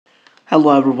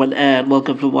Hello everyone and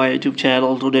welcome to my YouTube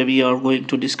channel. Today we are going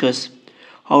to discuss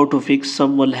how to fix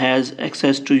someone has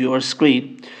access to your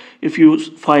screen. If you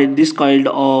find this kind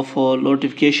of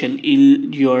notification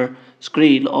in your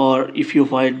screen, or if you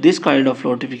find this kind of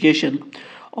notification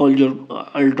on your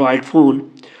Android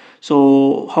phone,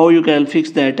 so how you can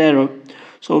fix that error.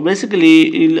 So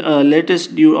basically in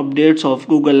latest new updates of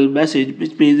Google Message,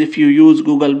 which means if you use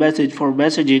Google Message for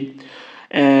messaging,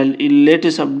 and in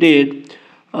latest update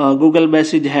Google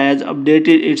Message has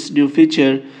updated its new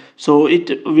feature, so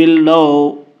it will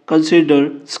now consider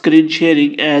screen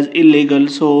sharing as illegal.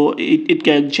 So it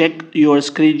can check your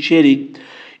screen sharing.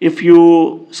 If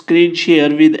you screen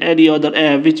share with any other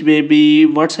app, which may be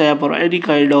WhatsApp or any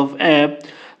kind of app,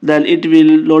 then it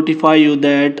will notify you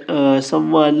that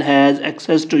someone has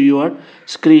access to your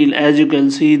screen, as you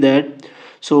can see that.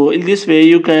 So in this way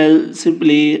you can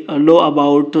simply know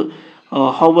about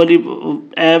how many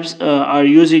apps are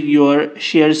using your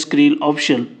share screen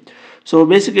option. So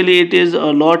basically it is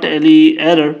not any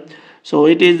error. So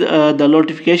it is the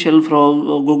notification from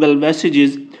Google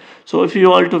Messages. So if you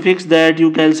want to fix that,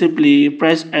 you can simply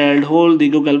press and hold the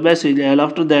Google Message, and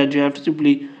after that you have to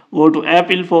simply go to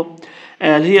app info,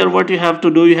 and here what you have to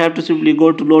do, you have to simply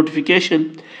go to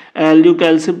notification, and you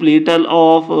can simply turn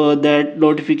off that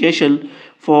notification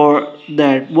for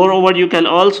that. Moreover, you can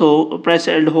also press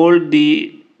and hold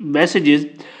the messages,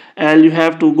 and you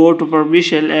have to go to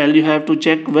permission, and you have to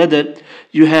check whether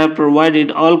you have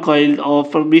provided all kind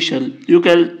of permission. You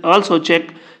can also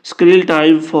check screen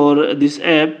time for this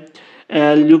app,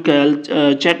 and you can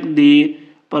check the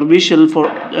permission for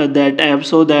that app,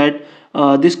 so that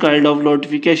this kind of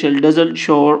notification doesn't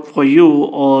show for you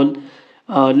on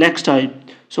next time.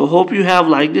 So hope you have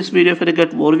liked this video. If you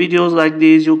get more videos like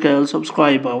these, you can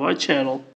subscribe our channel.